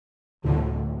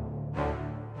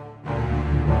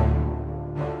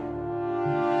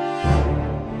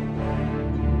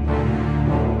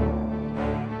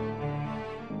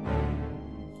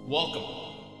Welcome.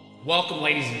 Welcome,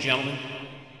 ladies and gentlemen.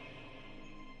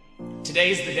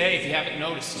 Today is the day, if you haven't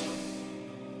noticed.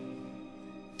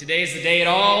 Today is the day it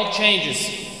all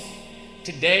changes.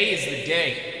 Today is the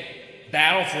day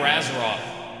Battle for Azeroth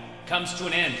comes to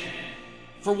an end.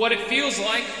 For what it feels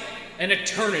like, an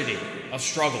eternity of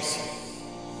struggles.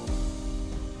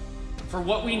 For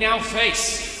what we now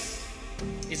face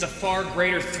is a far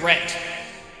greater threat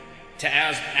to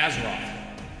Azeroth.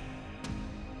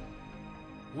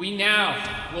 We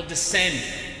now will descend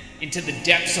into the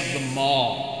depths of the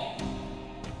Maw.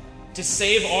 To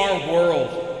save our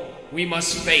world, we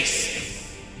must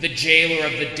face the Jailer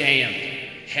of the Damned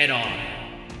head on.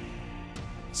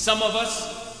 Some of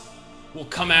us will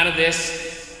come out of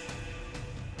this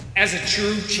as a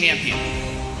true champion.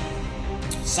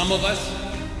 Some of us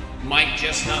might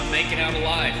just not make it out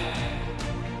alive.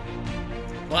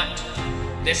 But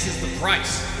this is the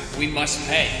price we must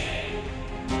pay.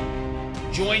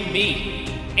 Join me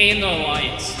and the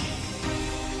Alliance.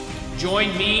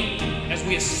 Join me as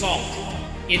we assault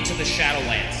into the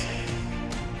Shadowlands,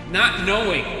 not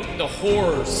knowing the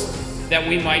horrors that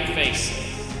we might face.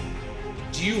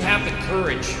 Do you have the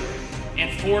courage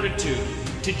and fortitude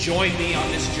to join me on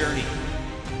this journey?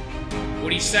 What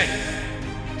do you say?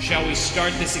 Shall we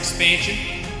start this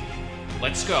expansion?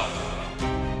 Let's go.